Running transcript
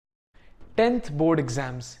10th board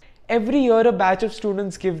exams. Every year a batch of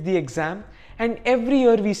students give the exam, and every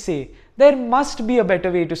year we say, there must be a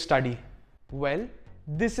better way to study. Well,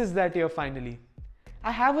 this is that year finally.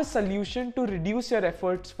 I have a solution to reduce your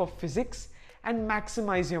efforts for physics and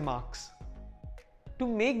maximize your marks. To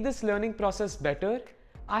make this learning process better,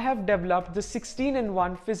 I have developed the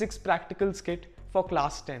 16-in-1 physics practicals kit for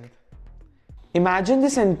class 10th. Imagine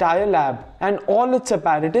this entire lab and all its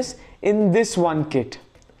apparatus in this one kit.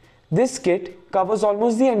 This kit covers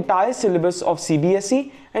almost the entire syllabus of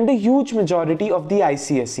CBSE and a huge majority of the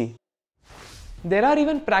ICSE. There are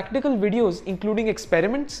even practical videos including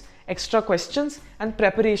experiments, extra questions and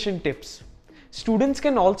preparation tips. Students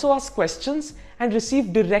can also ask questions and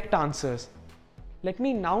receive direct answers. Let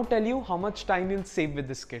me now tell you how much time you'll save with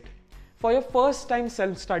this kit. For your first time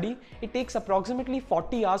self-study, it takes approximately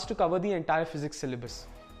 40 hours to cover the entire physics syllabus.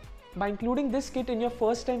 By including this kit in your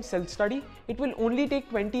first time self-study, it will only take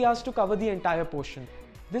 20 hours to cover the entire portion.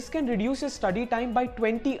 This can reduce your study time by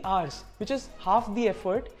 20 hours, which is half the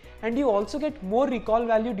effort, and you also get more recall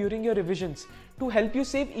value during your revisions to help you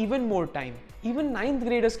save even more time. Even 9th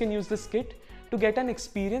graders can use this kit to get an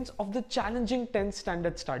experience of the challenging 10th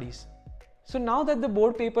standard studies. So now that the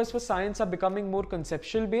board papers for science are becoming more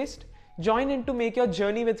conceptual based, join in to make your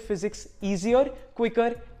journey with physics easier,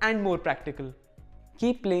 quicker and more practical.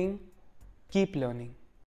 Keep playing, keep learning.